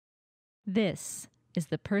This is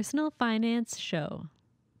the Personal Finance Show.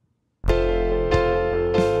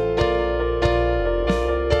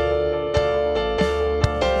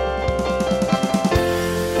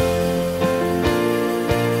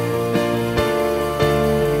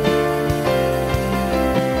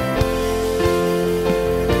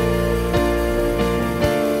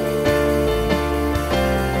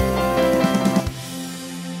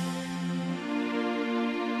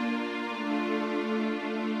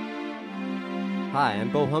 Hi,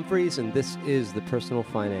 I'm Bo Humphreys, and this is the Personal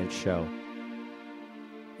Finance Show.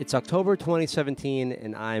 It's October 2017,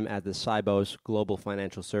 and I'm at the Sibos Global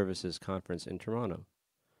Financial Services Conference in Toronto.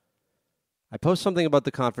 I post something about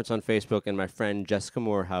the conference on Facebook, and my friend Jessica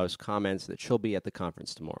Moorhouse comments that she'll be at the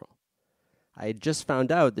conference tomorrow. I had just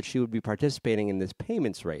found out that she would be participating in this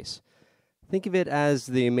payments race. Think of it as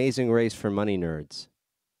the amazing race for money nerds.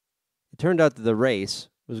 It turned out that the race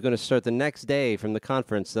was going to start the next day from the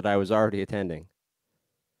conference that I was already attending.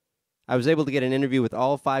 I was able to get an interview with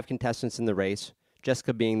all 5 contestants in the race,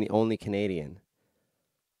 Jessica being the only Canadian.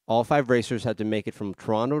 All 5 racers had to make it from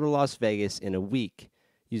Toronto to Las Vegas in a week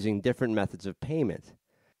using different methods of payment.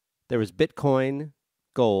 There was Bitcoin,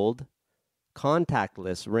 gold,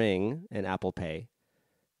 contactless Ring and Apple Pay,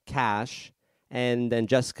 cash, and then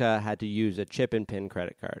Jessica had to use a chip and PIN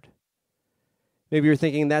credit card. Maybe you're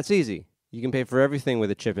thinking that's easy. You can pay for everything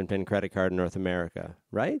with a chip and PIN credit card in North America,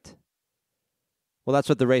 right? Well, that's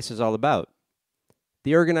what the race is all about.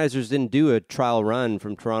 The organizers didn't do a trial run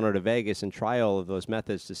from Toronto to Vegas and try all of those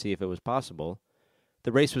methods to see if it was possible.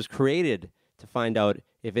 The race was created to find out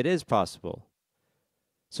if it is possible.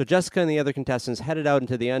 So Jessica and the other contestants headed out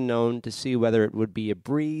into the unknown to see whether it would be a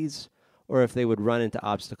breeze or if they would run into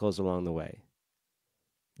obstacles along the way.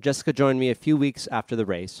 Jessica joined me a few weeks after the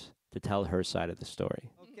race to tell her side of the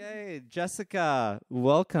story. Okay, Jessica,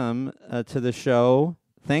 welcome to the show.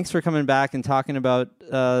 Thanks for coming back and talking about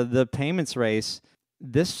the payments race.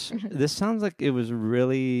 This sounds like it was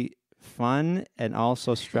really fun and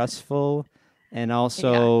also stressful and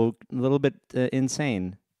also a little bit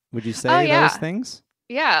insane. Would you say those things?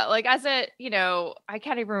 Yeah, like as a, I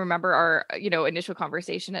can't even remember our, initial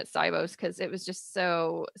conversation at Sibos because it was just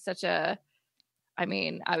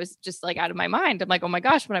I was just like out of my mind. I'm like, oh my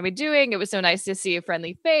gosh, what am I doing? It was so nice to see a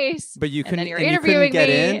friendly face. But you couldn't, and then you couldn't get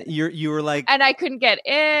me. in. You were like, and I couldn't get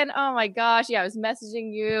in. Oh my gosh, yeah, I was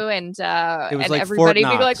messaging you and it was and like everybody Fort being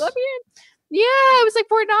like, Knox. let me in. Yeah, it was like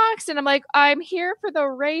Fort Knox, and I'm like, I'm here for the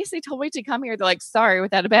race. They told me to come here. They're like, sorry,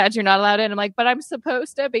 without a badge, you're not allowed in. I'm like, but I'm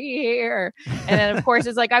supposed to be here. And then of course,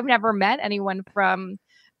 it's like I've never met anyone from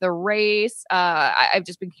the race. I've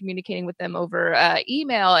just been communicating with them over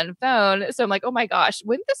email and phone. So I'm like, oh my gosh,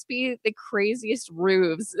 wouldn't this be the craziest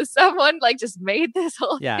ruse? Someone like just made this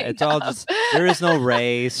whole thing it's all up. just, there is no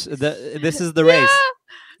race. This is the race.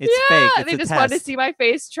 It's fake. It's they just wanted to see my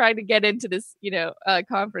face trying to get into this,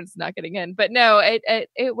 conference, not getting in. But no,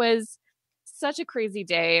 it was such a crazy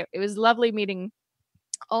day. It was lovely meeting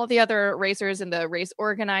all the other racers and the race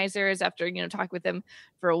organizers after talking with them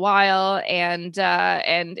for a while, and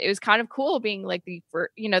it was kind of cool being like the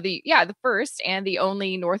first and the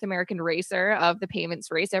only North American racer of the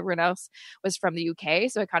payments race. Everyone else was from the UK,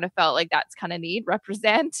 so I kind of felt like that's kind of neat,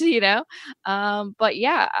 represent. But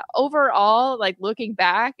yeah, overall, like looking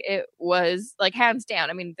back, it was like hands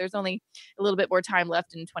down. I mean, there's only a little bit more time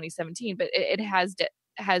left in 2017, but it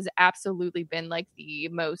has absolutely been like the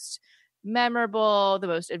most memorable, the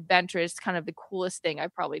most adventurous, kind of the coolest thing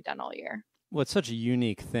I've probably done all year. Well, it's such a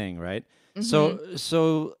unique thing, right? Mm-hmm.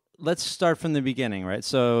 So let's start from the beginning, right?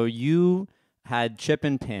 So you had chip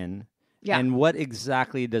and PIN. Yeah. And what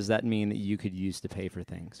exactly does that mean that you could use to pay for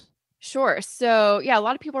things? Sure. So yeah, a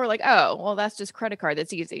lot of people are like, oh, well, that's just credit card.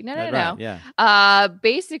 That's easy. No. Yeah.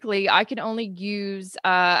 Basically, I can only use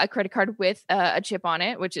a credit card with a chip on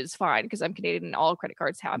it, which is fine because I'm Canadian and all credit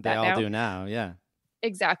cards have that now. They all do now, yeah.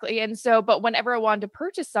 Exactly. And so, but whenever I wanted to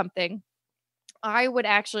purchase something, I would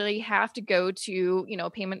actually have to go to, a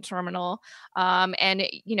payment terminal and,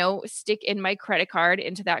 stick in my credit card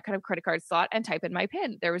into that kind of credit card slot and type in my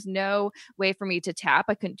PIN. There was no way for me to tap.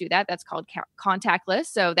 I couldn't do that. That's called contactless.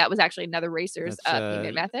 So that was actually another racer's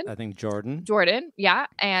payment method. I think Jordan. Yeah.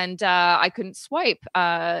 And I couldn't swipe.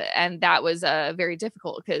 And that was very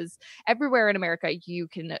difficult because everywhere in America, you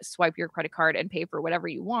can swipe your credit card and pay for whatever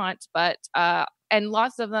you want. But and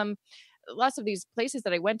lots of these places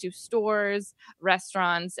that I went to, stores,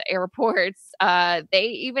 restaurants, airports, they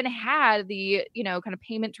even had the, kind of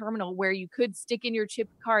payment terminal where you could stick in your chip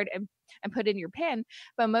card and put in your PIN.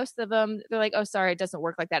 But most of them, they're like, oh, sorry, it doesn't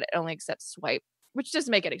work like that. It only accepts swipe. which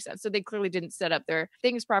doesn't make any sense. So they clearly didn't set up their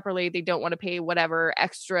things properly. They don't want to pay whatever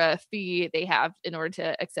extra fee they have in order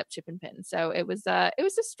to accept chip and pin. So it was a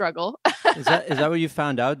struggle. Is that what you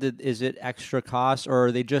found out? Is it extra cost, or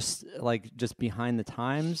are they just behind the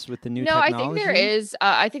times with the new technology? No, I think there is.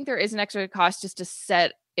 I think there is an extra cost just to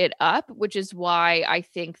set it up, which is why I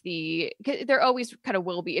think there always kind of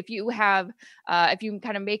will be, if you kind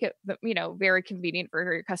of make it, very convenient for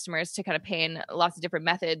your customers to kind of pay in lots of different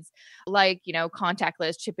methods, like,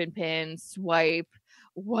 contactless, chip and pin, swipe,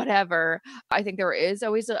 whatever. I think there is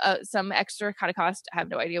always some extra kind of cost. I have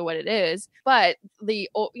no idea what it is, but the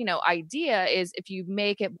idea is, if you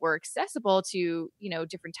make it more accessible to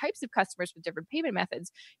different types of customers with different payment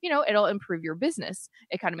methods, it'll improve your business.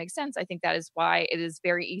 It kind of makes sense. I think that is why it is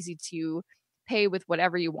very easy to pay with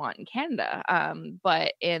whatever you want in Canada.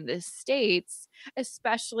 But in the States,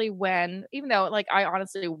 especially even though I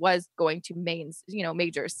honestly was going to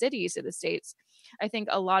major cities in the States, I think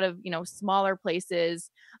a lot of, smaller places,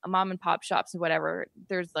 mom and pop shops and whatever,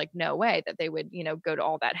 there's no way that they would, go to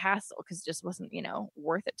all that hassle, because it just wasn't,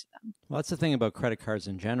 worth it to them. Well, that's the thing about credit cards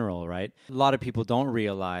in general, right? A lot of people don't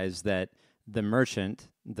realize that the merchant,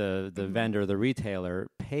 the vendor, the retailer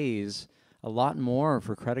pays a lot more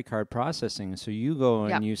for credit card processing. So you go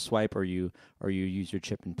and you swipe, or you use your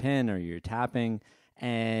chip and pin, or you're tapping,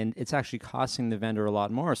 and it's actually costing the vendor a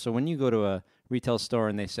lot more. So when you go to a retail store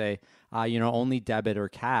and they say, only debit or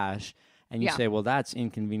cash, and you say, well, that's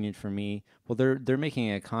inconvenient for me. Well, they're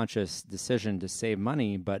making a conscious decision to save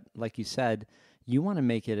money, but like you said, you want to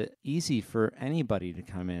make it easy for anybody to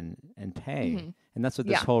come in and pay. Mm-hmm. And that's what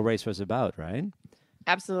this whole race was about, right?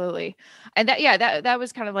 Absolutely. And that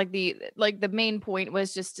was kind of the main point,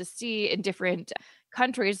 was just to see in different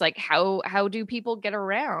countries, how do people get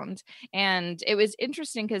around. And it was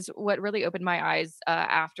interesting, because what really opened my eyes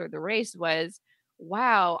after the race was,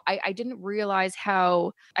 wow, I didn't realize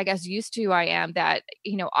how, I guess, used to I am that,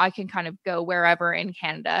 I can kind of go wherever in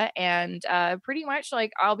Canada and pretty much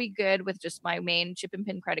I'll be good with just my main chip and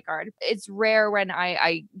pin credit card. It's rare when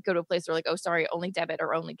I go to a place where oh, sorry, only debit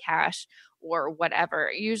or only cash or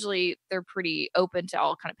whatever. Usually they're pretty open to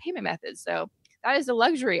all kind of payment methods. So that is a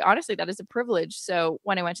luxury. Honestly, that is a privilege. So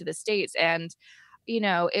when I went to the States, and,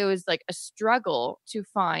 it was a struggle to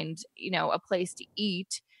find, a place to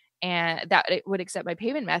eat and that it would accept my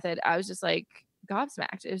payment method, I was just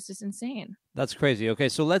gobsmacked. It was just insane. That's crazy. Okay,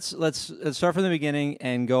 so let's start from the beginning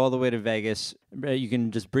and go all the way to Vegas. You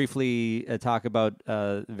can just briefly talk about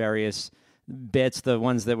various bits, the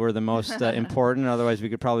ones that were the most important. Otherwise, we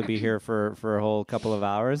could probably be here for a whole couple of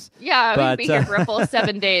hours. Yeah, we'd be here for a full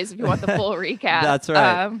 7 days if you want the full recap. That's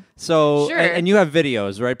right. So, sure. and you have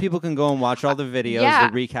videos, right? People can go and watch all the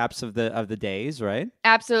videos, the recaps of the days, right?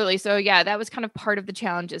 Absolutely. So that was kind of part of the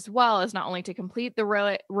challenge as well, is not only to complete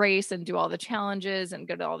the race and do all the challenges and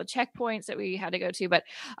go to all the checkpoints that we had to go to, but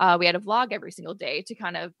we had a vlog every single day to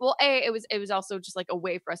kind of, it was also just a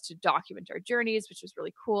way for us to document our journeys, which was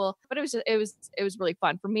really cool. But it was really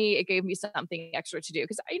fun for me. It gave me something extra to do,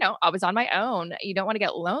 because I was on my own. You don't want to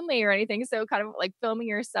get lonely or anything, so kind of filming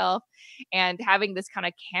yourself and having this kind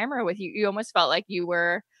of camera with you almost felt like you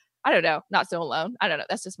were, I don't know, not so alone. I don't know.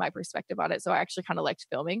 That's just my perspective on it. So I actually kind of liked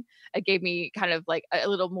filming. It gave me kind of a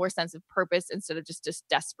little more sense of purpose instead of just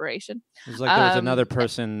desperation. It was there was another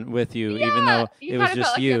person with you, even though it was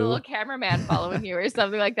just you. You had a little cameraman following you or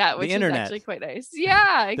something like that, which is actually quite nice.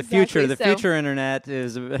 Yeah, exactly. The future internet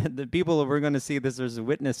is the people we're going to see this as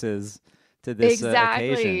witnesses to this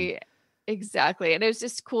occasion. Exactly. And it was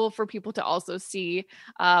just cool for people to also see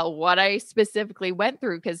what I specifically went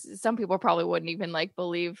through, because some people probably wouldn't even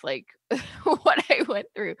believe what I went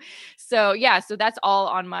through. So so that's all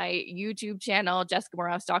on my YouTube channel.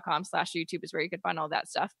 JessicaMoorhouse.com/YouTube is where you can find all that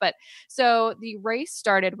stuff. But so the race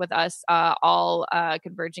started with us all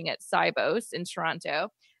converging at Sybos in Toronto.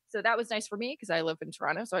 So that was nice for me, because I live in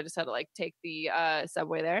Toronto. So I just had to take the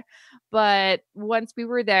subway there. But once we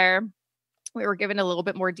were there, we were given a little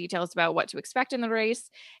bit more details about what to expect in the race.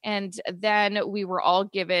 And then we were all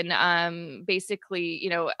given,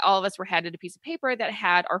 basically, all of us were handed a piece of paper that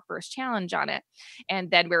had our first challenge on it.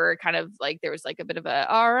 And then we were kind of there was a bit of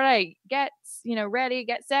a, all right, get, ready,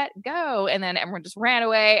 get set, go. And then everyone just ran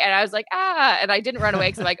away. And I was and I didn't run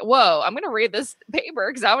away, because I'm whoa, I'm going to read this paper,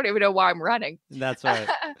 because I don't even know why I'm running. That's right.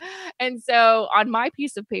 And so on my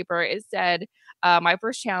piece of paper, it said, my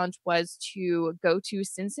first challenge was to go to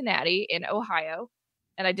Cincinnati in Ohio.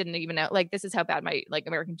 And I didn't even know, this is how bad my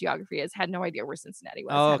American geography is. Had no idea where Cincinnati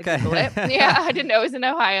was. Oh, okay. Yeah, I didn't know it was in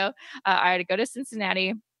Ohio. I had to go to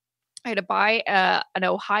Cincinnati. I had to buy an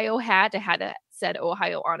Ohio hat. It had a said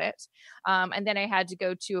Ohio on it. And then I had to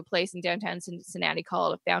go to a place in downtown Cincinnati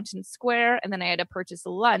called Fountain Square. And then I had to purchase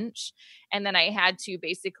lunch. And then I had to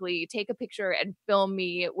basically take a picture and film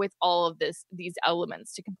me with all of these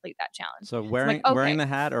elements to complete that challenge. So wearing the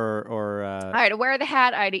hat or I had to wear the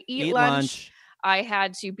hat. I had to eat lunch. I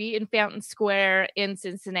had to be in Fountain Square in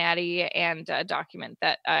Cincinnati and document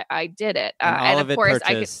that I did it. And of course,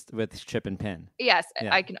 purchased with chip and pin. Yes,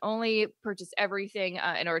 yeah. I can only purchase everything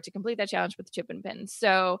in order to complete that challenge with the chip and pin.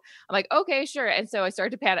 So I'm like, okay, sure. And so I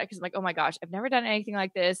started to panic because I'm like, oh my gosh, I've never done anything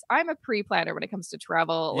like this. I'm a pre-planner when it comes to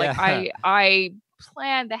travel. Yeah. Like I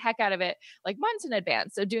plan the heck out of it like months in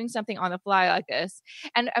advance. So doing something on the fly like this.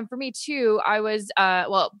 And for me too, I was,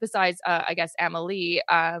 besides, I guess, Emily,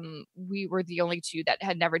 we were the only two that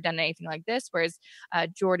had never done anything like this. Whereas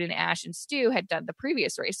Jordan, Ash, and Stu had done the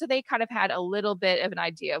previous race. So they kind of had a little bit of an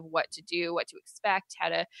idea of what to do, what to expect, how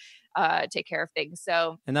to take care of things.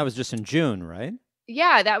 So, and that was just in June, right?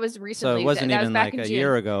 Yeah, that was recently. So it wasn't even like a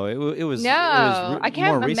year ago. It was. No, I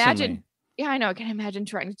can't imagine. Recently. Yeah, I know. I can imagine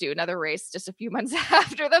trying to do another race just a few months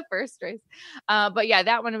after the first race. But yeah,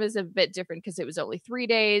 that one was a bit different because it was only 3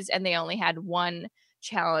 days and they only had one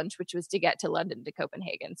challenge, which was to get to London to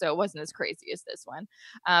Copenhagen. So it wasn't as crazy as this one.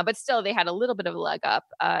 But still, they had a little bit of a leg up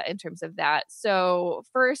in terms of that. So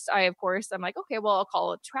first, I'm like, okay, well, I'll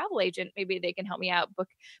call a travel agent. Maybe they can help me out, book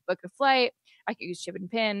a flight. I could use chip and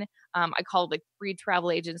pin. I called like 3 travel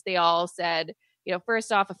agents. They all said,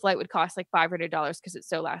 first off, a flight would cost like $500 because it's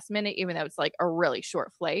so last minute, even though it's like a really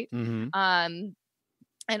short flight. Mm-hmm.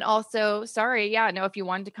 And also, if you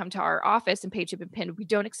wanted to come to our office and pay chip and pin, we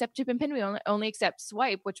don't accept chip and pin. We only accept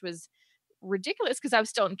swipe, which was ridiculous because I was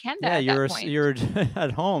still in Canada at that point. You're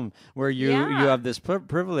at home where you have this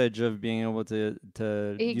privilege of being able to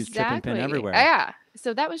use chip and pin everywhere. Yeah.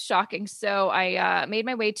 So that was shocking. So I made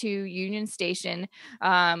my way to Union Station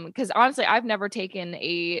because honestly, I've never taken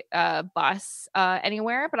a bus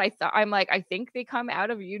anywhere, but I think they come out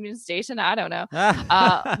of Union Station. I don't know.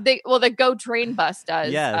 The GO train bus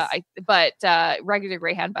does. Yes. But regular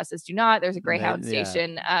Greyhound buses do not. There's a Greyhound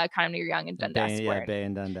station kind of near Yonge and Dundas Square. Yeah, Bay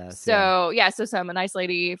and Dundas. So some a nice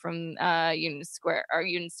lady from Union Square or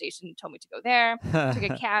Union Station told me to go there.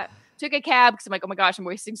 Took a cab because I'm like, oh my gosh, I'm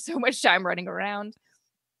wasting so much time running around.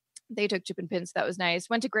 They took chip and pin, so that was nice.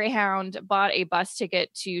 Went to Greyhound, bought a bus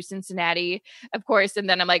ticket to Cincinnati, of course. And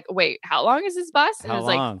then I'm like, wait, how long is this bus? And it was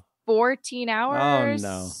like 14 hours. Oh,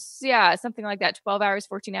 no. Yeah, something like that. 12 hours,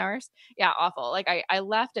 14 hours. Yeah, awful. Like I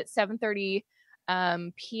left at 7:30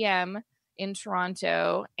 p.m. in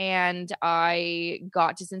Toronto, and I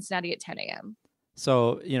got to Cincinnati at 10 a.m.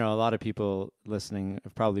 So, a lot of people listening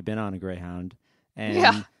have probably been on a Greyhound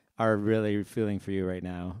and are really feeling for you right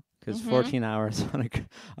now. Because 14 hours on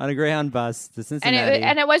a Greyhound bus to Cincinnati.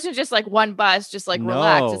 And it wasn't just like one bus, just like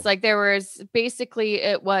relaxed. It's like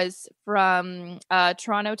it was from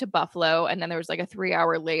Toronto to Buffalo. And then there was like a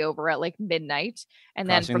 3-hour layover at like midnight. And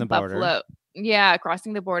crossing then from Buffalo. Yeah,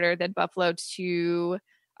 crossing the border. Then Buffalo to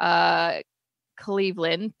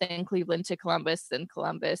Cleveland. Then Cleveland to Columbus. Then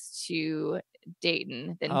Columbus to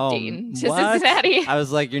Dayton, then Dayton to Cincinnati. I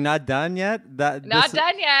was like, you're not done yet? Not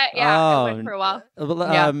done yet. Yeah, it went for a while.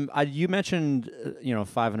 You mentioned,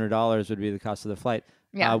 $500 would be the cost of the flight.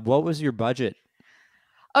 Yeah. What was your budget?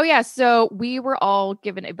 Oh, yeah. So we were all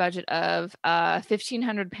given a budget of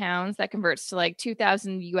 1,500 pounds. That converts to like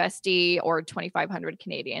 2,000 USD or 2,500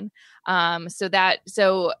 Canadian.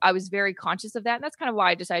 So I was very conscious of that. And that's kind of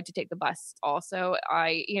why I decided to take the bus also.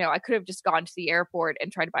 I could have just gone to the airport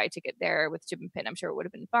and tried to buy a ticket there with chip and pin. I'm sure it would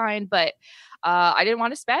have been fine. But I didn't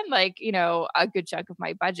want to spend a good chunk of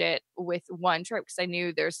my budget with one trip because I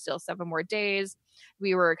knew there's still 7 more days.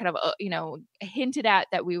 We were kind of, hinted at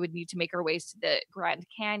that we would need to make our ways to the Grand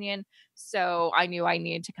Canyon. So I knew I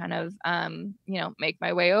needed to kind of, make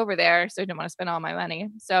my way over there. So I didn't want to spend all my money.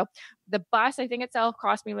 So the bus, I think itself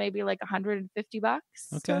cost me maybe like $150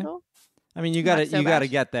 total. I mean, you got to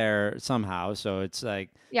get there somehow. So it's like,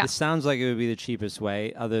 it sounds like it would be the cheapest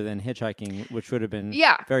way other than hitchhiking, which would have been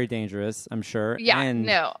very dangerous, I'm sure. Yeah,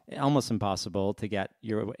 and almost impossible to get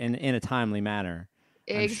in a timely manner.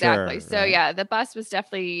 Exactly. Sure, so right? the bus was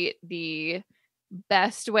definitely the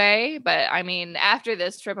best way. But I mean, after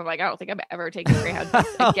this trip, I'm like, I don't think I'm ever taking a Greyhound bus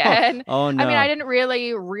again. Oh no. I mean, I didn't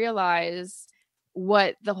really realize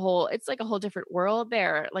what it's like a whole different world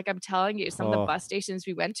there. Like I'm telling you, some of the bus stations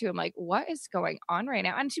we went to, I'm like, what is going on right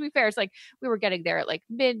now? And to be fair, it's like we were getting there at like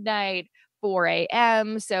midnight, 4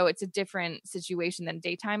 a.m. So it's a different situation than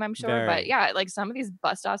daytime, I'm sure. But yeah, like some of these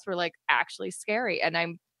bus stops were like actually scary. And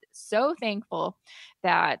I'm so thankful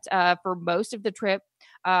that for most of the trip,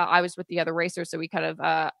 I was with the other racers, so we kind of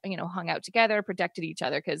hung out together, protected each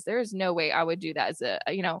other, because there's no way I would do that as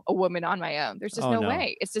a woman on my own. There's just no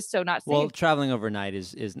way. It's just so not safe. Well, traveling overnight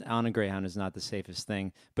is on a Greyhound is not the safest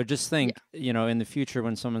thing. But just think, in the future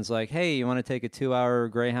when someone's like, "Hey, you want to take a 2-hour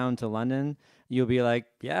Greyhound to London?" You'll be like,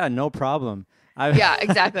 "Yeah, no problem." Yeah,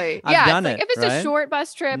 exactly. I've done it's like, it, if it's a short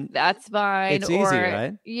bus trip, that's fine. It's easy,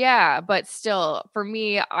 right? Yeah, but still, for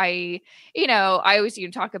me, I always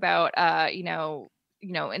talk about,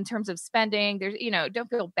 in terms of spending, there's, don't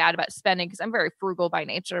feel bad about spending, because I'm very frugal by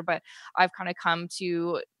nature, but I've kind of come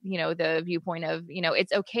to, the viewpoint of,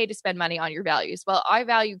 it's okay to spend money on your values. Well, I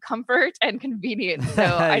value comfort and convenience. So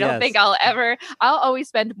I don't think I'll always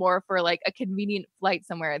spend more for like a convenient flight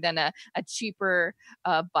somewhere than a cheaper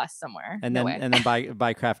bus somewhere. And then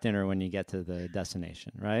buy craft dinner when you get to the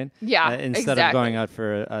destination, right? Yeah. Instead of going out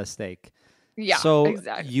for a steak. Yeah. So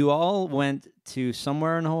exactly. you all went to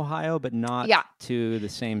somewhere in Ohio, but not to the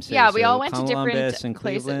same city. Yeah, we so all went to different Columbus and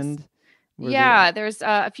Cleveland. places. Yeah, there's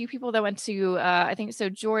a few people that went to, I think so.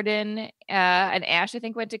 Jordan and Ash, I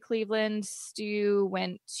think, went to Cleveland. Stu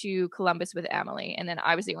went to Columbus with Emily, and then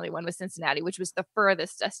I was the only one with Cincinnati, which was the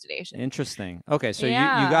furthest destination. Interesting. Okay, so you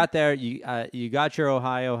got there. You got your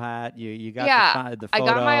Ohio hat. You got the photo. I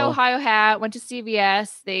got my Ohio hat. Went to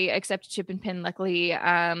CVS. They accepted chip and pin. Luckily,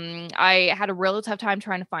 I had a real tough time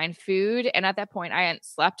trying to find food, and at that point, I hadn't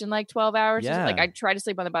slept in like 12 hours. Yeah. Like I tried to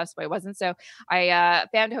sleep on the bus, but I wasn't. So I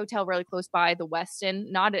found a hotel really close by, the Westin,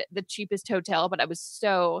 not the cheapest hotel, but I was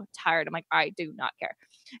so tired. I'm like, I do not care.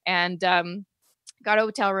 And got a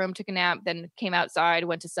hotel room, took a nap, then came outside,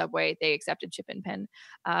 went to Subway. They accepted chip and pin,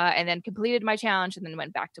 and then completed my challenge, and then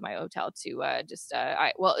went back to my hotel to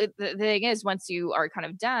the thing is, once you are kind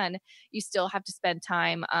of done, you still have to spend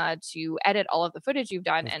time to edit all of the footage you've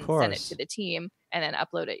done and send it to the team, and then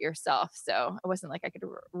upload it yourself. So it wasn't like I could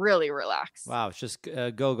really relax. Wow, it's just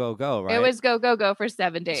go, right? It was go for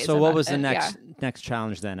 7 days. So what was the next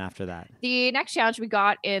challenge then after that? The next challenge we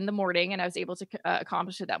got in the morning, and I was able to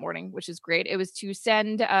accomplish it that morning, which is great. It was to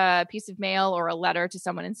send a piece of mail or a letter to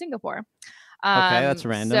someone in Singapore. Okay, that's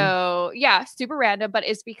random. So yeah, super random, but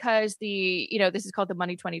it's because this is called the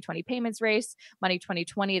Money 2020 Payments Race. Money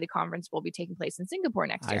 2020, the conference will be taking place in Singapore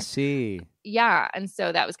next year. I see. Yeah, and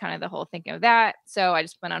so that was kind of the whole thinking of that. So I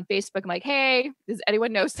just went on Facebook. I'm like, hey, does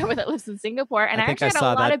anyone know someone that lives in Singapore? And I actually had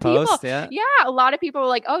a lot of people. Yeah, a lot of people were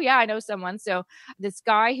like, oh yeah, I know someone. So this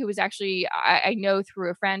guy who was actually I know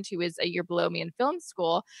through a friend who was a year below me in film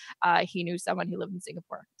school, he knew someone who lived in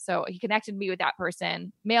Singapore. So he connected me with that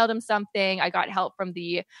person, mailed him something. I got help from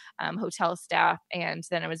the hotel staff, and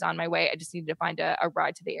then I was on my way. I just needed to find a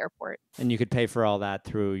ride to the airport. And you could pay for all that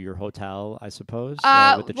through your hotel, I suppose?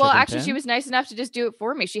 Well, actually, she was nice enough to just do it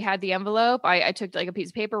for me. She had the envelope. I took like a piece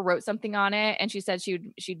of paper, wrote something on it, and she said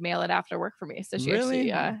she'd mail it after work for me. So she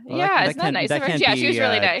really? actually, it's not nice of her. Yeah, she was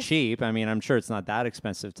really nice. Cheap. I mean, I'm sure it's not that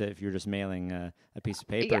expensive if you're just mailing a piece of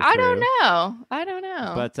paper. I don't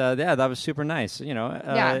know. But that was super nice.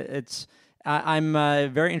 It's. I'm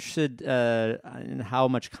very interested in how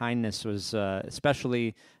much kindness was,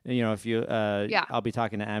 especially if you. I'll be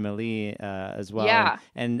talking to Amelie as well. Yeah.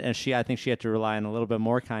 And I think she had to rely on a little bit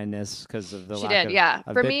more kindness because of the she lack did. of. Yeah.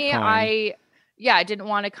 Of For Bitcoin. me, I didn't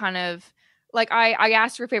want to kind of. Like I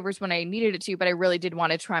asked for favors when I needed it to, but I really did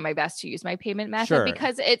want to try my best to use my payment method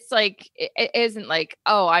because it's like, it isn't like,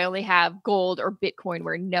 oh, I only have gold or Bitcoin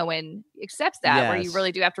where no one accepts that, where you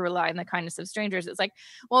really do have to rely on the kindness of strangers. It's like,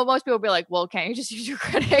 well, most people will be like, well, can't you just use your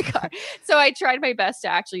credit card? So I tried my best to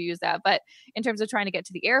actually use that. But in terms of trying to get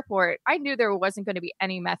to the airport, I knew there wasn't going to be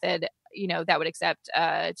any method, that would accept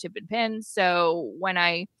chip and pin. So when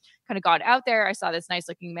I kind of got out there, I saw this nice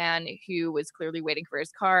looking man who was clearly waiting for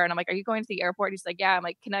his car, and I'm like, are you going to the airport? He's like, yeah. I'm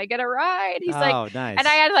like, can I get a ride? He's like, nice. And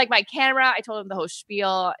I had like my camera. I told him the whole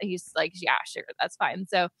spiel. He's like, yeah, sure, that's fine.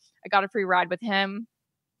 So I got a free ride with him.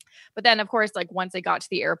 But then, of course, like once I got to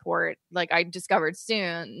the airport, like I discovered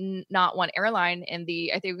soon, not one airline in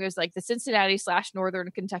I think it was like the Cincinnati/Northern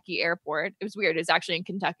Kentucky airport. It was weird. It's actually in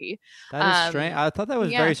Kentucky. That is strange. I thought that was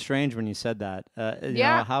very strange when you said that.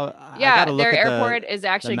 Their airport is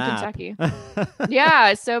actually in Kentucky. Yeah,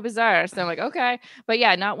 it's so bizarre. So I'm like, okay. But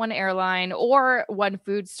yeah, not one airline or one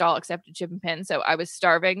food stall accepted chip and pin. So I was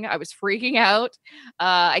starving. I was freaking out.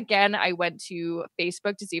 Again, I went to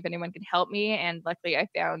Facebook to see if anyone could help me. And luckily I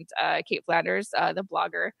found Kate Flanders, the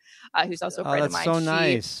blogger, who's also a friend of mine. That's so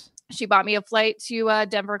nice. she bought me a flight to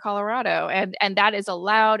Denver, Colorado, and that is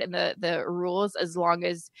allowed in the rules as long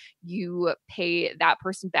as you pay that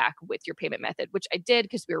person back with your payment method, which I did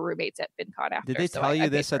because we were roommates at FinCon after. Did they tell you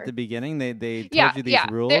this at the beginning? They told you these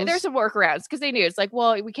rules? There's some workarounds because they knew it's like,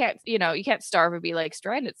 well, we can't, you can't starve and be like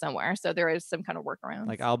stranded somewhere. So there is some kind of workaround.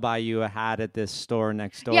 Like, I'll buy you a hat at this store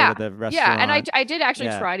next door to the restaurant. Yeah, and I did actually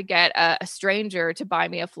try to get a stranger to buy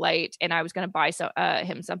me a flight, and I was going to buy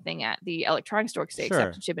him something at the electronics store because they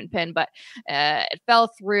accepted chip and pin. But it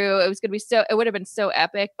fell through. It was going to be it would have been so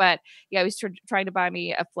epic. But yeah, he was trying to buy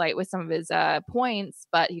me a flight with some of his points,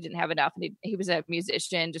 but he didn't have enough. And he was a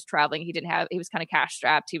musician just traveling. He was kind of cash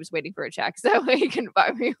strapped. He was waiting for a check, so he couldn't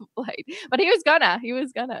buy me a flight. But he was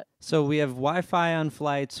gonna. So we have Wi-Fi on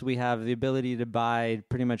flights. We have the ability to buy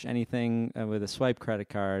pretty much anything with a swipe credit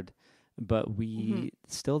card. But we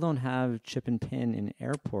still don't have chip and pin in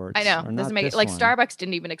airports. I know. Doesn't make it like Starbucks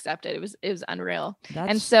didn't even accept it. It was unreal.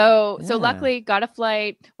 So luckily got a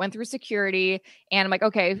flight, went through security, and I'm like,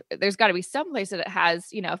 okay, there's got to be some place that has,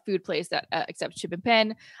 a food place that accepts chip and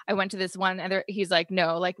pin. I went to this one, and he's like,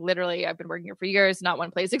 no, like literally, I've been working here for years. Not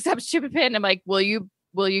one place accepts chip and pin. I'm like, will you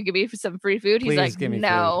give me some free food? Please, he's like,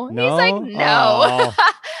 no. He's like, no. Oh,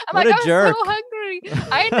 I'm what like, a jerk. I'm so hungry.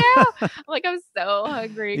 I know. I'm so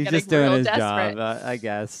hungry. He's just doing his job, I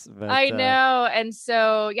guess. But, I know. And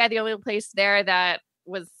so, the only place there that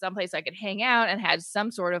was someplace I could hang out and had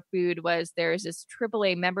some sort of food was there's this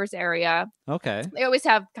AAA members area. Okay. They always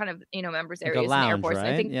have kind of, members areas lounge, in airports. Right?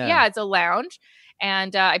 And I think, it's a lounge.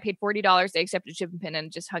 And I paid $40. They accepted chip and pin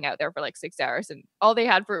and just hung out there for like 6 hours. And all they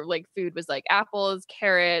had for like food was like apples,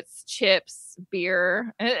 carrots, chips,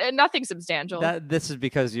 beer, and nothing substantial. This is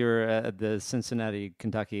because you're at the Cincinnati,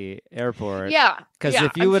 Kentucky airport. Yeah. Because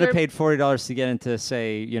if you would have paid $40 to get into,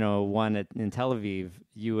 say, one in Tel Aviv,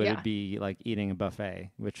 you would be like eating a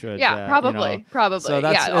buffet, which would probably. So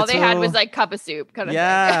all they had was like cup of soup kind of thing.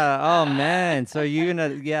 Oh man. So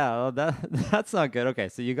that's not good. Okay,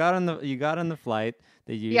 so you got on the flight.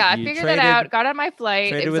 I figured that out. Got on my flight.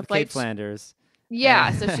 Traded it was with Kate Flanders.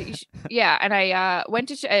 Yeah, so and I went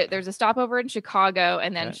to there's a stopover in Chicago,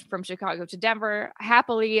 and then from Chicago to Denver.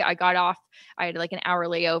 Happily, I got off. I had like an hour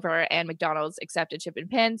layover, and McDonald's accepted chip and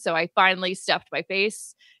pin, so I finally stuffed my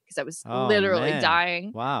face because I was literally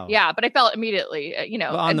dying. Wow. Yeah, but I felt immediately,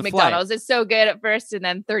 on the McDonald's flight. is so good at first, and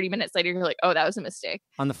then 30 minutes later, you're like, oh, that was a mistake.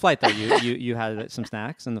 On the flight, though, you had some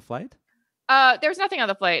snacks on the flight? There was nothing on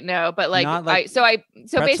the flight, no, but pretzels?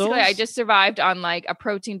 Basically I just survived on like a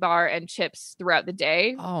protein bar and chips throughout the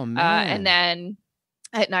day. Oh man. And then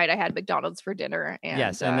at night I had McDonald's for dinner. And,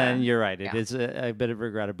 yes, and then you're right. It is a bit of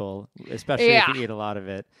regrettable, especially if you eat a lot of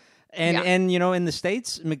it. And in the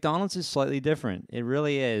States, McDonald's is slightly different. It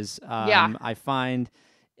really is. I find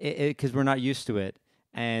it because we're not used to it.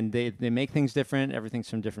 And they make things different. Everything's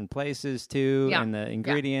from different places too, and the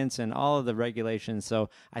ingredients and all of the regulations. So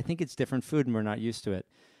I think it's different food, and we're not used to it.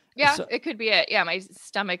 Yeah, it could be it. Yeah, my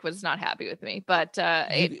stomach was not happy with me, but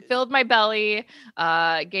it filled my belly,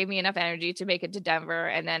 gave me enough energy to make it to Denver.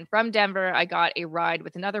 And then from Denver, I got a ride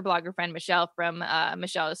with another blogger friend, Michelle, from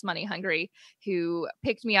Michelle is Money Hungry, who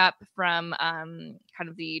picked me up from kind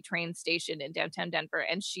of the train station in downtown Denver.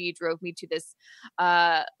 And she drove me to this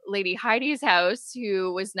lady Heidi's house,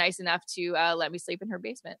 who was nice enough to let me sleep in her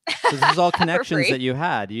basement. So this is all connections that you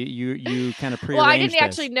had. You kind of prearranged. Well, I didn't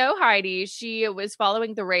actually know Heidi. She was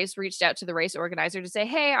following the race, reached out to the race organizer to say,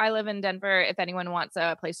 hey, I live in Denver. If anyone wants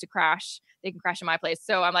a place to crash, they can crash in my place.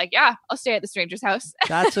 So I'm like, yeah, I'll stay at the stranger's house.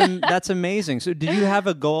 That's amazing. So do you have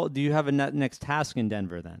a goal? Do you have a next task in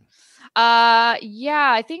Denver then?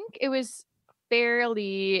 Yeah, I think it was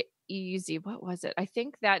fairly easy. What was it? I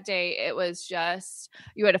think that day it was just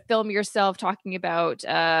you had to film yourself talking about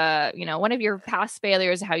one of your past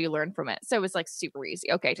failures, how you learned from it. So it was like super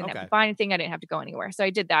easy. Okay, I didn't have to find anything, I didn't have to go anywhere. So I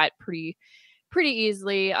did that pretty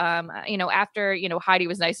easily. After Heidi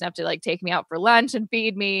was nice enough to like take me out for lunch and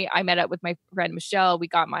feed me, I met up with my friend Michelle. We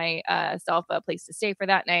got my self a place to stay for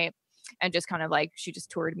that night, and just kind of like she just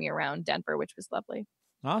toured me around Denver, which was lovely.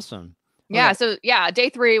 Awesome. Yeah. So day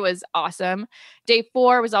 3 was awesome. Day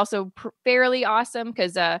 4 was also fairly awesome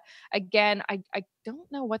because again, I don't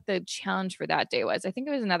know what the challenge for that day was. I think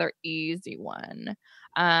it was another easy one.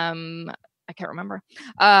 I can't remember.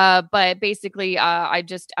 But basically, I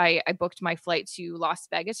booked my flight to Las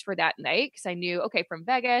Vegas for that night because I knew, okay, from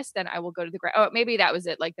Vegas, then I will go to the Grand. Oh, maybe that was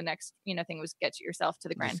it. Like the next, thing was get yourself to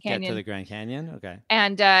the Grand Canyon. Get to the Grand Canyon. Okay.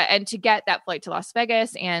 And to get that flight to Las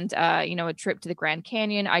Vegas and, a trip to the Grand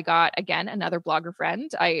Canyon, I got, again, another blogger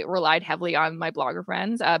friend. I relied heavily on my blogger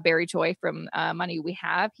friends. Barry Choi from Money We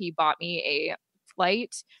Have. He bought me a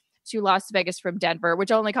flight to Las Vegas from Denver,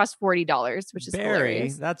 which only cost $40, which is Barry,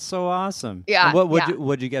 hilarious. that's so awesome. Yeah. And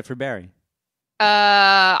what'd you get for Barry?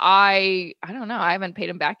 I don't know. I haven't paid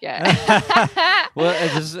him back yet. Well,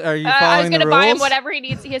 are you following I was going the to buy him rules? whatever he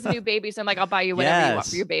needs. He has a new baby, so I'm like, I'll buy you whatever you want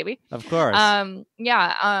for your baby. Of course.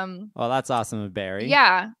 Yeah. Well, that's awesome of Barry.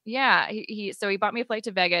 Yeah. So he bought me a flight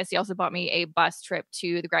to Vegas. He also bought me a bus trip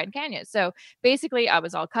to the Grand Canyon. So basically, I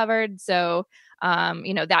was all covered. So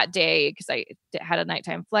that day, because I had a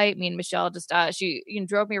nighttime flight, me and Michelle just she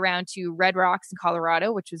drove me around to Red Rocks in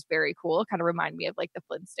Colorado, which was very cool. Kind of reminded me of like the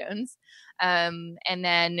Flintstones. And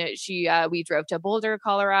then we drove to Boulder,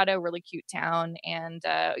 Colorado, really cute town, and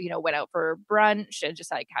went out for brunch and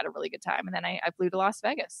just like had a really good time. And then I flew to Las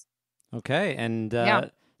Vegas. Okay, and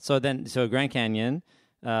so Grand Canyon.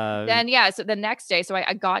 So the next day, so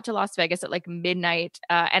I got to Las Vegas at like midnight,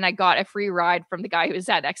 and I got a free ride from the guy who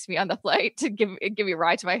sat next to me on the flight to give me a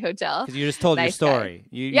ride to my hotel. Because you just told your story.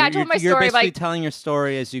 I told my story. You're basically telling your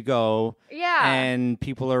story as you go. Yeah. And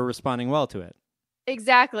people are responding well to it.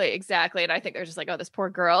 Exactly. And I think they're just like, oh, this poor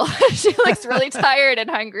girl. She looks really tired and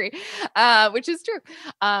hungry, which is true.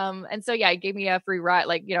 And so, he gave me a free ride,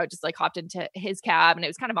 just like hopped into his cab, and it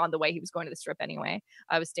was kind of on the way. He was going to the Strip anyway.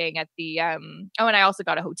 I was staying at the, and I also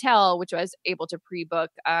got a hotel, which I was able to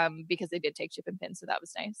pre-book because they did take chip and pin. So that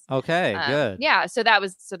was nice. Okay, good. Yeah. So that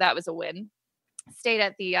was a win. Stayed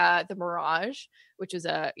at the Mirage, which is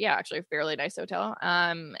actually a fairly nice hotel.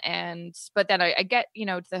 But then I get,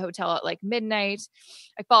 to the hotel at like midnight.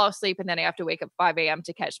 I fall asleep, and then I have to wake up 5 a.m.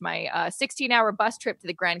 to catch my 16-hour bus trip to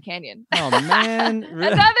the Grand Canyon. Oh man.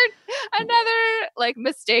 another like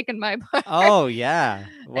mistake in my book. Oh yeah.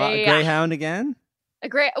 Greyhound again?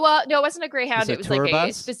 No, it wasn't a Greyhound. It was like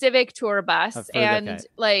a specific tour bus. And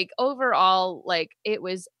like overall, like it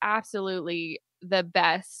was absolutely the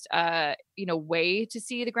best way to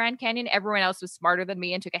see the Grand Canyon. Everyone else was smarter than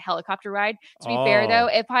me and took a helicopter ride. To be fair though,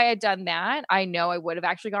 if I had done that, I know I would have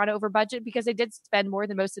actually gone over budget, because I did spend more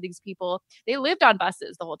than most of these people. They lived on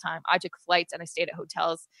buses the whole time. I took flights and I stayed at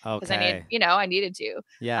hotels because I needed to.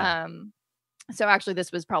 Yeah. So actually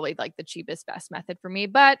this was probably like the cheapest, best method for me.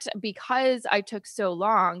 But because I took so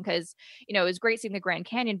long, because, it was great seeing the Grand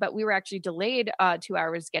Canyon, but we were actually delayed 2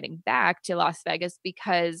 hours getting back to Las Vegas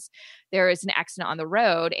because there was an accident on the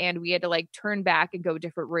road and we had to like turn back and go a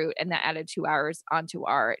different route. And that added 2 hours onto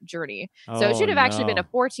our journey. So it should have actually been a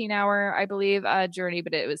 14-hour, I believe, journey,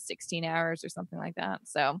 but it was 16 hours or something like that.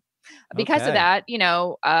 So because of that,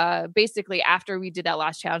 basically after we did that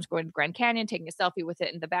last challenge, going to Grand Canyon, taking a selfie with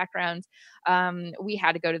it in the background, we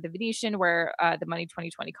had to go to the Venetian where the Money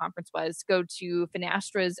 2020 conference was, go to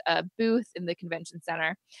Finastra's booth in the convention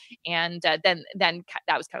center. And then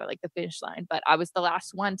that was kind of like the finish line, but I was the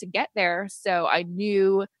last one to get there. So I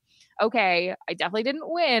knew, okay, I definitely didn't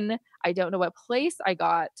win. I don't know what place I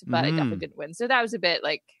got, but I definitely didn't win. So that was a bit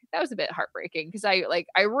heartbreaking, because I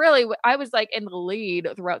was like in the lead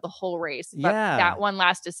throughout the whole race. But that one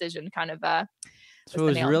last decision kind of so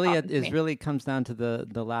it really comes down to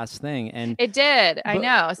the last thing, and it did. I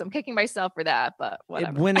know, so I'm kicking myself for that, but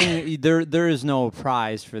whatever. Winning, there is no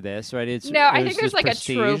prize for this, right? I think there's like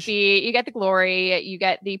prestige. A trophy. You get the glory, you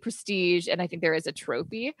get the prestige, and I think there is a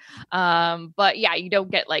trophy. But yeah, you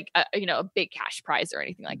don't get like a big cash prize or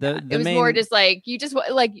anything like that. It was more just like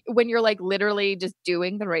when you're like literally just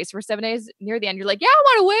doing the race for 7 days. Near the end, you're like, yeah, I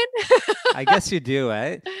want to win. I guess you do,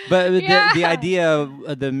 right? But the idea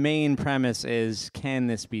of the main premise is, can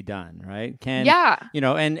this be done, right? It's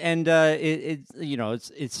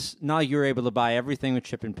not you're able to buy everything with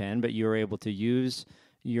chip and pin, but you're able to use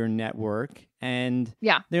your network, and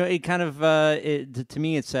it kind of to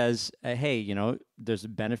me it says, hey, there's a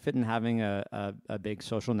benefit in having a big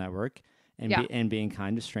social network and being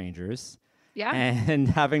kind to strangers. Yeah. And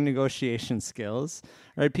having negotiation skills,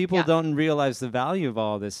 right? People don't realize the value of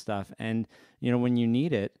all this stuff, and when you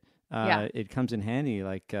need it, it comes in handy.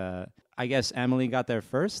 Like I guess Emily got there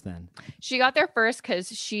first then. She got there first because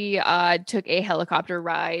she took a helicopter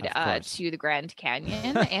ride to the Grand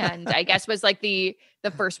Canyon, and I guess was like the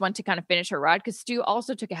first one to kind of finish her ride, because Stu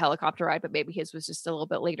also took a helicopter ride, but maybe his was just a little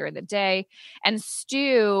bit later in the day. And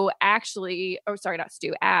Ash,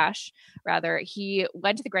 rather, he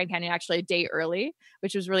went to the Grand Canyon actually a day early,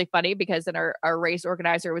 which was really funny, because then our race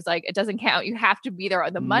organizer was like, it doesn't count. You have to be there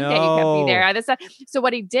on the Monday. You can't be there. So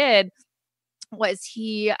what he did was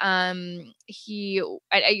you'll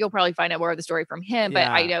probably find out more of the story from him, but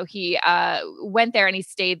I know he went there and he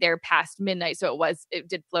stayed there past midnight. So it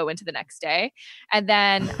did flow into the next day. And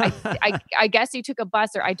then I guess he took a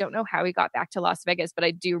bus, or I don't know how he got back to Las Vegas, but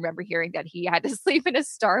I do remember hearing that he had to sleep in a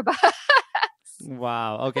Starbucks.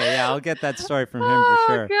 Wow. Okay. Yeah, I'll get that story from him for Oh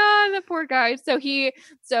sure. God, the poor guy.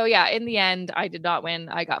 So yeah, in the end, I did not win.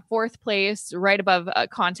 I got fourth place, right above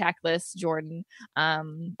contactless Jordan.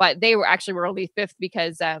 But they were only fifth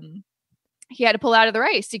because he had to pull out of the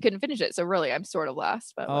race. He couldn't finish it. So really, I'm sort of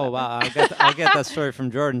last. But Oh whatever. wow. I'll get that story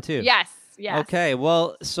from Jordan too. Yes. Yes. Okay.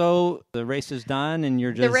 Well, so the race is done, and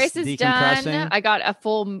you're just The race is decompressing. done. I got a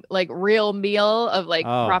full real meal of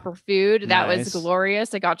proper food. That was nice.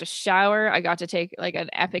 glorious. I got to shower. I got to take an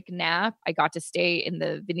epic nap. I got to stay in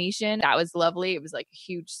the Venetian. That was lovely. It was a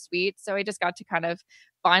huge suite. So I just got to kind of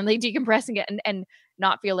finally decompress and get and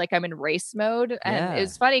not feel like I'm in race mode. And it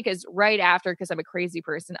was funny because right after, because I'm a crazy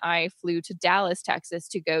person, I flew to Dallas, Texas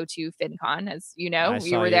to go to FinCon. As you know,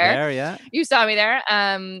 you were there. Yeah. You saw me there.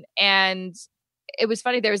 And it was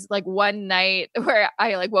funny. There was one night where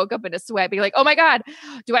I woke up in a sweat, being like, "Oh my God,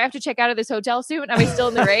 do I have to check out of this hotel soon? Am I still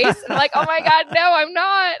in the race?" And I'm like, "Oh my God, no, I'm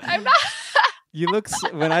not. I'm not." You look,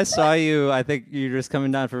 when I saw you, I think you're just coming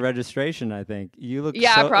down for registration. I think you look.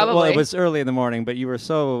 Yeah, probably. Well, it was early in the morning, but you were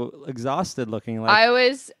so exhausted looking. I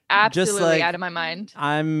was absolutely out of my mind.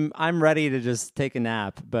 I'm ready to just take a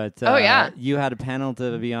nap, but oh yeah, you had a panel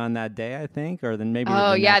to be on that day, I think, or then maybe.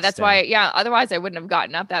 Oh the yeah, next that's day. why. Yeah, otherwise I wouldn't have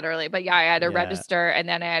gotten up that early. But yeah, I had to register, and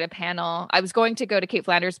then I had a panel. I was going to go to Kate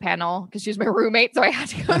Flanders' panel because she was my roommate, so I had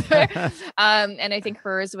to go there. And I think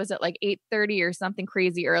hers was at 8:30 or something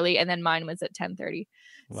crazy early, and then mine was at 10:30.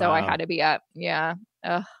 Wow. So I had to be up. Yeah.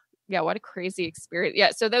 Yeah, what a crazy experience.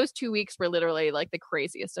 Yeah, so those 2 weeks were literally the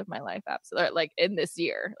craziest of my life. Absolutely, in this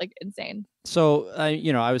year, insane. So,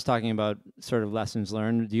 I was talking about sort of lessons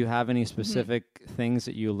learned. Do you have any specific things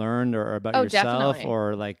that you learned or about yourself, definitely.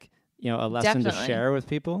 or a lesson to share with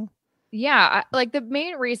people? Yeah, the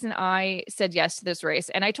main reason I said yes to this race,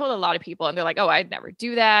 and I told a lot of people, and they're like, "Oh, I'd never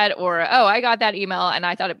do that," or "Oh, I got that email and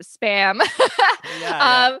I thought it was spam."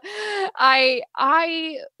 Yeah.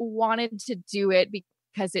 I wanted to do it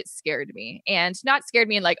because it scared me, and not scared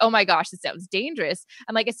me in "Oh my gosh, this sounds dangerous."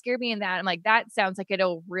 I'm it scared me in that I'm that sounds like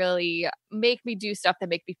it'll really make me do stuff that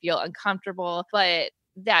make me feel uncomfortable, but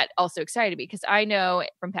that also excited me because I know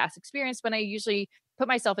from past experience when I usually put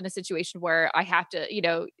myself in a situation where I have to,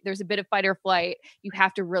 there's a bit of fight or flight. You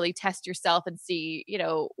have to really test yourself and see,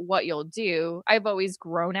 what you'll do. I've always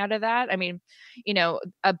grown out of that. I mean,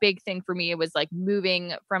 a big thing for me was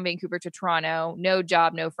moving from Vancouver to Toronto, no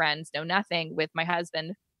job, no friends, no nothing with my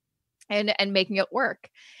husband and making it work.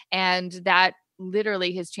 And that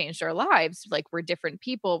literally has changed our lives. We're different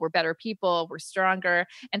people, we're better people, we're stronger.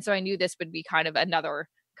 And so I knew this would be kind of another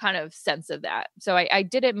kind of sense of that. So I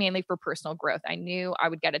did it mainly for personal growth. I knew I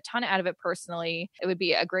would get a ton out of it personally. It would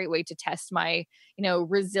be a great way to test my,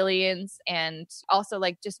 resilience, and also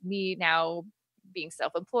just me now being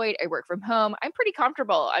self-employed. I work from home. I'm pretty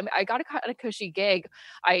comfortable. I got a cushy gig.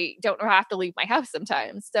 I don't have to leave my house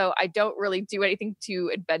sometimes. So I don't really do anything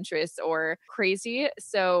too adventurous or crazy.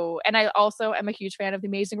 So, and I also am a huge fan of The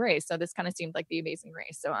Amazing Race. So this kind of seemed like The Amazing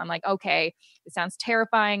Race. So I'm okay, it sounds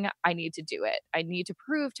terrifying. I need to do it. I need to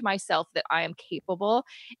prove to myself that I am capable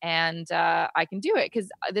and I can do it, because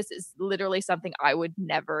this is literally something I would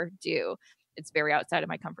never do. It's very outside of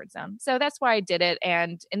my comfort zone. So that's why I did it.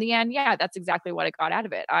 And in the end, yeah, that's exactly what I got out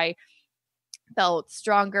of it. I felt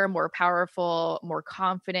stronger, more powerful, more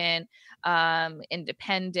confident,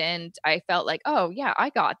 independent. I felt oh yeah, I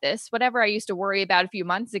got this. Whatever I used to worry about a few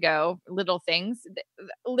months ago, little things,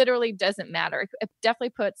 literally doesn't matter. It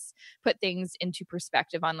definitely put things into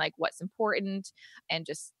perspective on what's important, and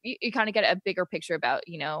just you kind of get a bigger picture about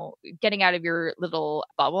getting out of your little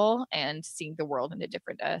bubble and seeing the world in a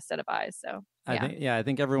different set of eyes. So yeah. I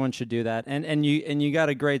think everyone should do that. And you got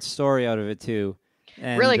a great story out of it too.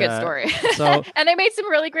 And, really good story. So, and I made some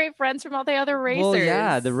really great friends from all the other racers. Well,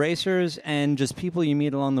 yeah, the racers and just people you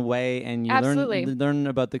meet along the way, and you learn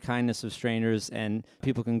about the kindness of strangers. And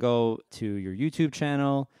people can go to your YouTube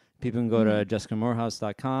channel. People can go to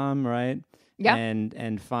jessicamoorhouse.com, right? Yeah.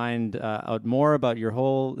 And find out more about your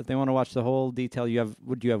whole. If they want to watch the whole detail,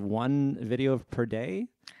 would you have one video per day?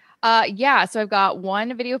 Yeah, so I've got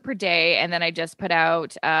one video per day, and then I just put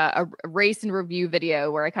out a race and review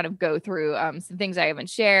video where I kind of go through some things I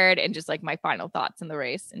haven't shared and just my final thoughts on the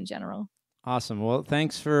race in general. Awesome. Well,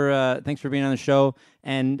 thanks for being on the show,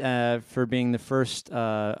 and for being the first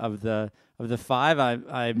of the five.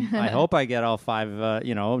 I hope I get all five.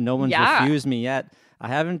 No one's refused me yet. I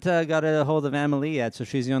haven't got a hold of Amelie yet, so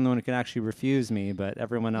she's the only one who can actually refuse me. But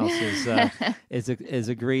everyone else is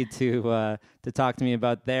agreed to talk to me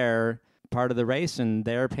about their part of the race and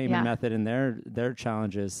their payment method and their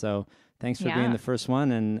challenges. So thanks for being the first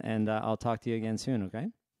one, and I'll talk to you again soon. Okay.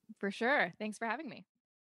 For sure. Thanks for having me.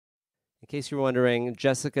 In case you're wondering,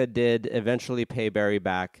 Jessica did eventually pay Barry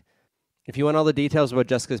back. If you want all the details about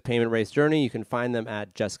Jessica's payment race journey, you can find them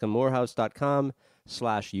at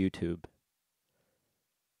jessicamoorhouse.com/YouTube.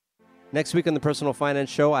 Next week on the Personal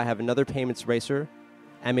Finance Show, I have another payments racer,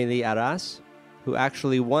 Amélie Arras, who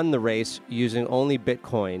actually won the race using only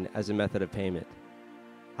Bitcoin as a method of payment.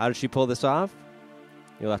 How did she pull this off?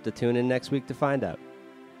 You'll have to tune in next week to find out.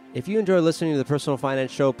 If you enjoy listening to the Personal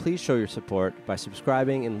Finance Show, please show your support by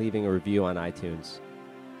subscribing and leaving a review on iTunes.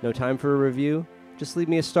 No time for a review? Just leave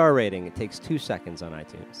me a star rating. It takes 2 seconds on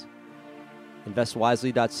iTunes.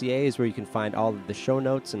 InvestWisely.ca is where you can find all of the show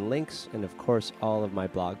notes and links, and of course, all of my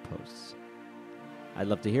blog posts. I'd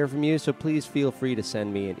love to hear from you, so please feel free to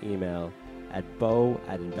send me an email at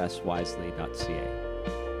bo@investwisely.ca.